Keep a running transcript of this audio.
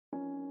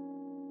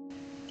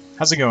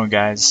How's it going,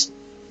 guys?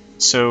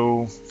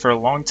 So for a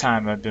long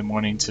time I've been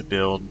wanting to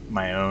build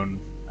my own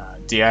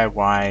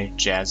DIY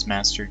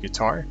Jazzmaster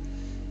guitar,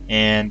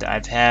 and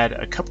I've had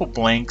a couple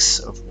blanks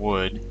of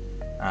wood,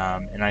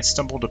 and I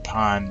stumbled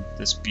upon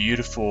this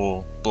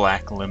beautiful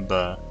black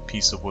limba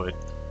piece of wood.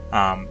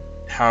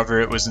 However,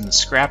 it was in the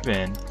scrap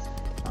bin,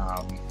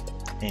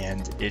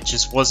 and it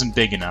just wasn't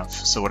big enough.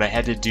 So what I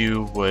had to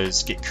do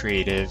was get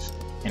creative,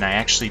 and I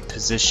actually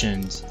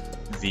positioned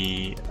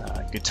the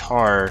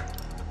guitar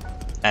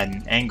at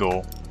an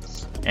angle,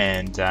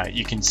 and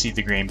you can see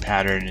the grain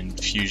pattern in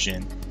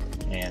Fusion.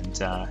 And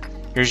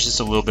here's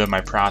just a little bit of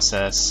my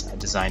process. I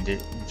designed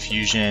it in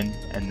Fusion,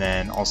 and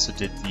then also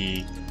did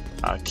the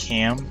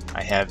cam.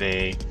 I have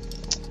a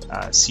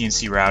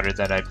CNC router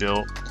that I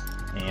built,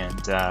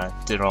 and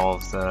did all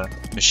of the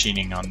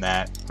machining on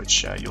that,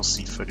 which you'll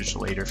see footage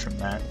later from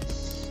that.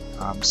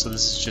 So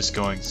this is just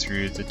going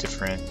through the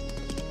different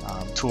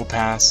tool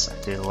paths. I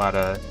did a lot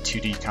of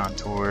 2D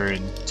contour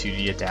and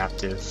 2D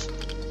adaptive.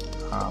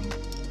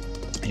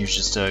 Here's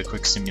just a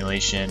quick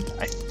simulation.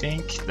 I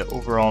think the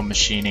overall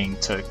machining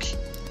took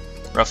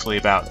roughly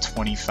about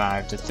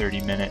 25 to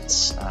 30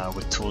 minutes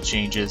with tool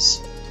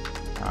changes.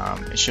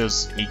 It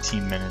shows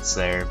 18 minutes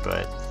there,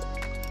 but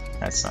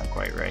that's not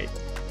quite right.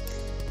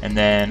 And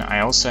then I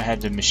also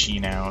had to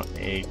machine out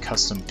a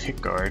custom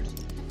pickguard,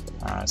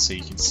 so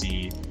you can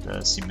see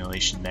the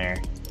simulation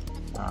there.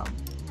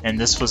 And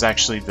this was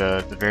actually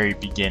the very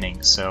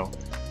beginning. So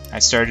I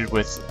started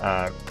with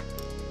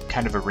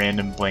kind of a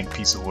random blank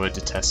piece of wood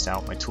to test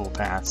out my tool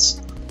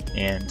paths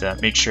and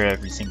make sure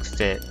everything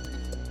fit,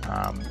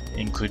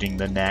 including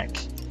the neck,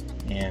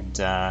 and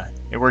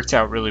it worked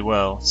out really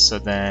well. So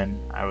then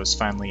I was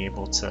finally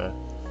able to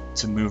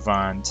move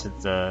on to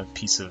the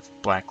piece of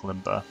black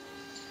limba.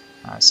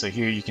 So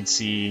here you can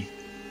see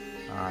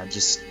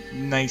just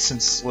nice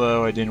and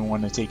slow. I didn't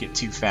want to take it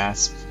too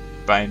fast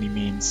by any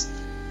means,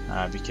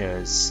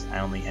 because I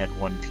only had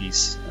one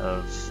piece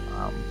of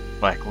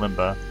black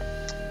limba.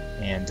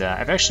 And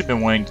I've actually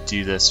been wanting to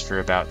do this for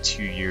about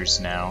 2 years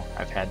now.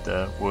 I've had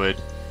the wood,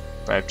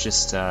 but I've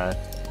just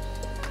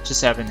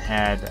haven't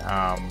had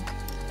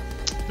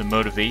the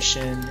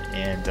motivation,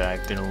 and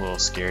I've been a little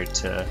scared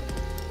to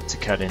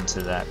cut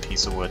into that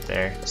piece of wood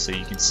there. So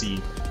you can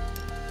see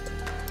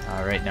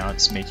right now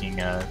it's making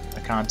a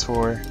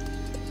contour,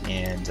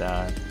 and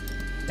I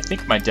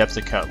think my depth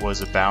of cut was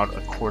about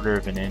 1/4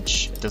 of an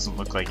inch. It doesn't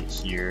look like it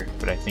here,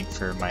 but I think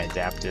for my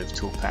adaptive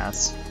tool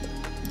paths,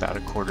 about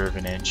 1/4 of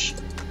an inch.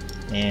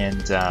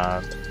 And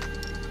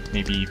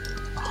maybe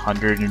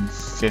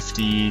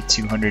 150,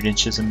 200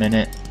 inches a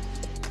minute.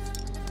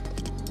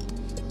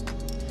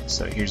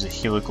 So here's a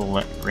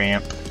helical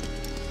ramp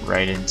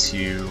right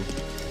into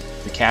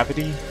the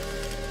cavity,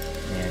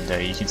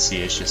 and you can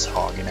see it's just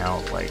hogging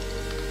out like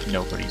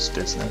nobody's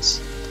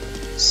business.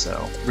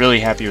 So really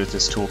happy with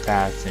this tool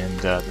path, and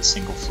the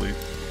single flute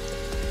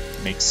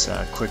makes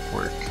quick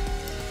work.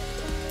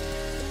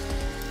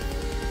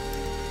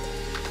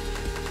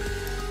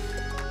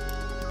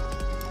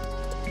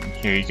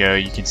 Here you go,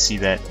 you can see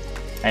that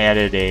I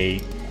added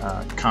a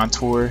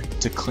contour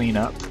to clean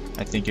up.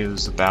 I think it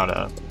was about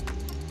a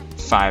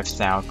 5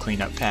 thou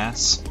cleanup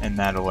pass, and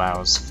that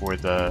allows for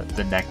the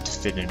neck to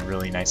fit in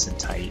really nice and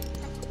tight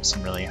with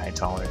some really high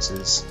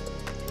tolerances.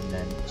 And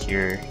then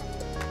here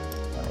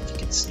you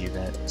can see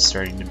that it's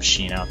starting to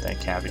machine out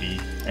that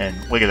cavity, and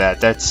look at that,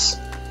 that's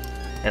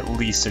at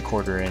least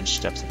 1/4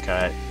 inch depth of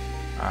cut.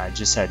 I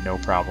just had no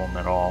problem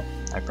at all.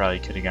 I probably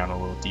could have gone a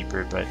little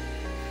deeper, but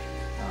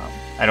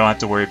I don't have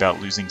to worry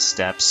about losing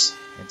steps.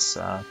 It's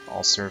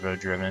all servo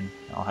driven.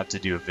 I'll have to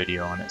do a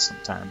video on it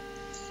sometime.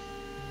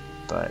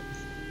 But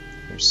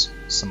here's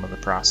some of the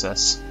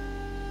process.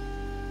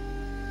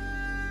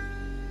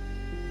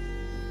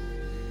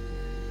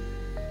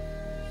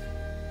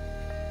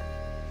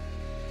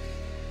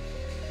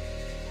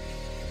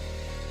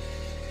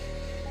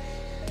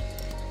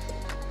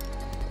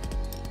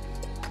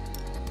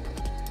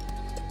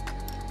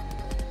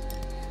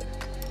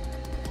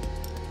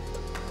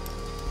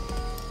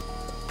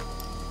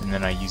 And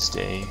then I used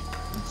a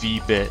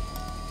V-bit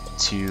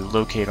to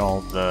locate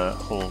all the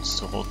holes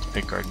to hold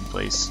the pickguard in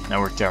place. That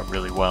worked out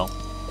really well.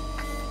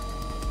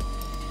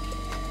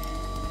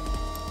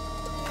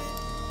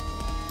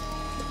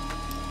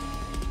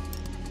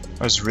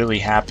 I was really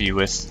happy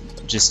with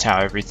just how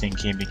everything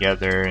came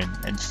together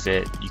and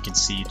fit. You can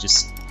see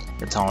just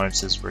the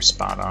tolerances were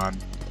spot on.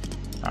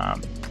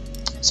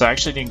 So I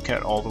actually didn't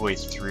cut all the way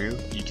through.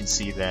 You can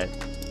see that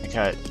I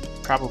cut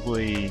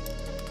probably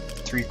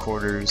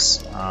 3/4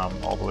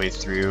 all the way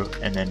through,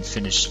 and then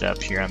finished it up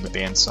here on the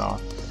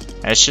bandsaw.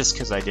 That's just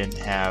because I didn't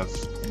have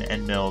an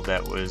end mill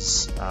that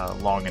was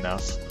long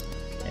enough,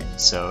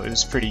 and so it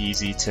was pretty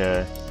easy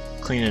to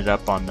clean it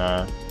up on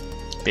the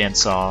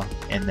bandsaw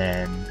and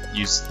then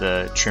use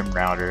the trim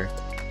router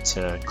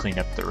to clean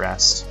up the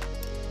rest.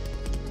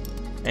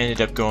 I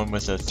ended up going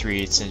with a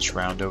 3/8 inch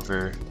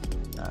roundover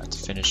to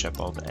finish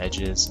up all the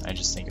edges. I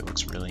just think it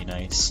looks really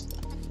nice.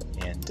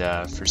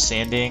 And for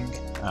sanding,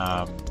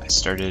 I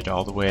started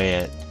all the way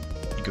at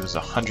think it was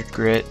 100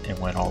 grit and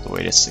went all the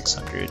way to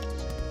 600.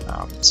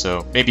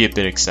 So maybe a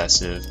bit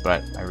excessive,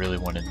 but I really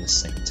wanted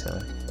this thing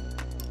to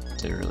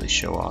really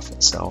show off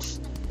itself.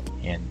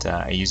 And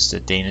I used a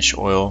Danish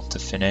oil to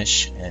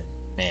finish, and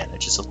man, I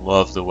just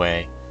love the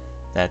way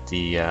that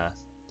the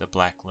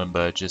black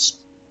limba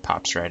just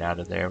pops right out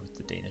of there with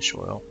the Danish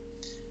oil.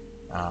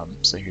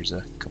 So here's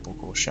a couple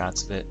cool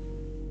shots of it.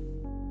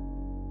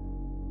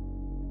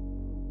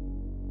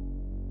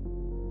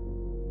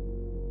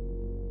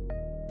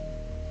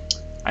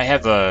 I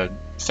have a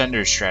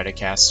Fender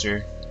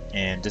Stratocaster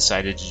and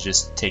decided to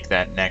just take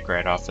that neck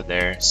right off of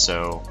there.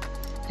 So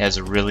it has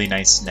a really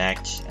nice neck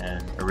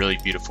and a really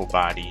beautiful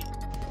body.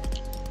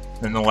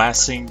 Then the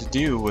last thing to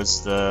do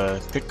was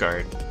the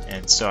pickguard,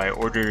 and so I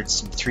ordered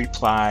some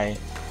 3-ply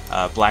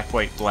black,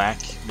 white, black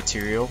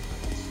material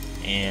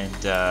and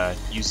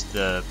used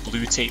the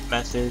blue tape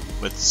method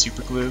with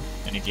super glue.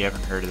 And if you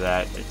haven't heard of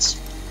that, it's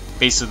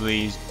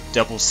basically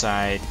double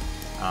side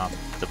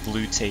the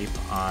blue tape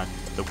on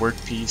the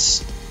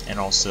workpiece and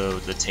also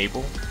the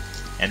table,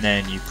 and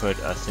then you put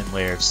a thin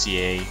layer of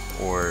CA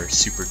or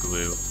super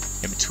glue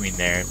in between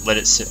there, let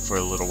it sit for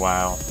a little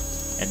while,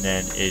 and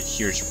then it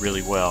adheres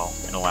really well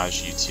and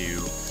allows you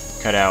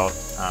to cut out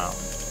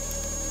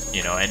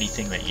you know,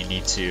 anything that you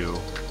need to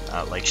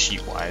like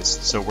sheet wise.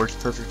 So it works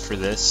perfect for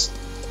this.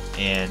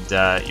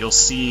 And you'll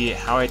see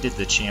how I did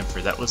the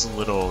chamfer. That was a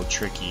little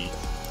tricky.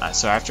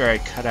 So after I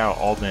cut out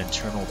all the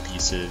internal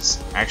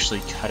pieces, I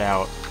actually cut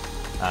out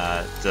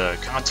the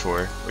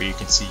contour, where you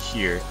can see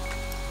here,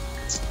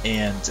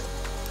 and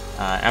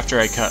after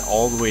I cut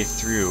all the way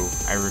through,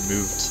 I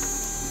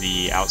removed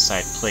the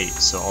outside plate,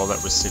 so all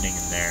that was sitting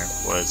in there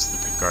was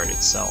the pickguard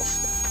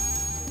itself.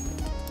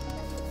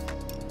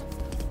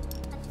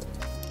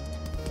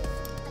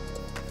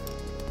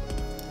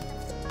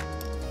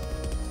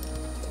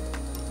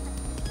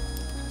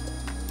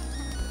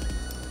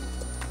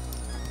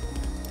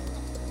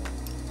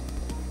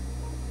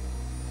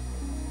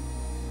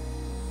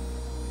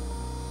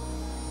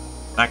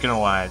 Not gonna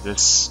lie,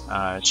 this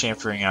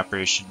chamfering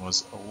operation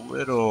was a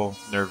little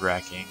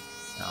nerve-wracking.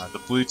 The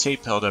blue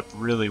tape held up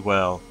really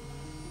well,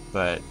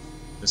 but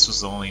this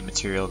was the only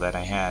material that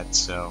I had,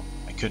 so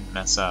I couldn't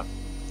mess up.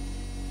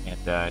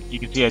 And you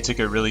can see I took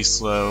a really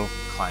slow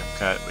climb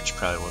cut, which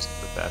probably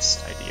wasn't the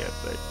best idea,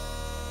 but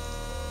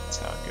that's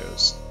how it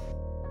goes.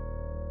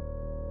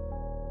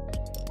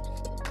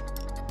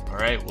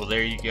 Alright, well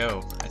there you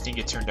go. I think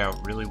it turned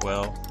out really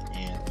well,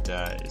 and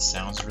it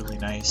sounds really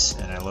nice,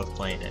 and I love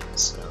playing it.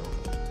 So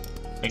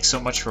thanks so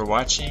much for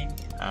watching.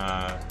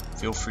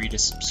 Feel free to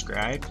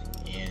subscribe,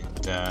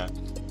 and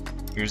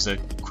here's a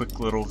quick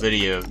little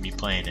video of me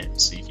playing it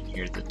so you can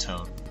hear the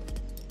tone.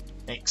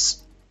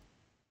 Thanks.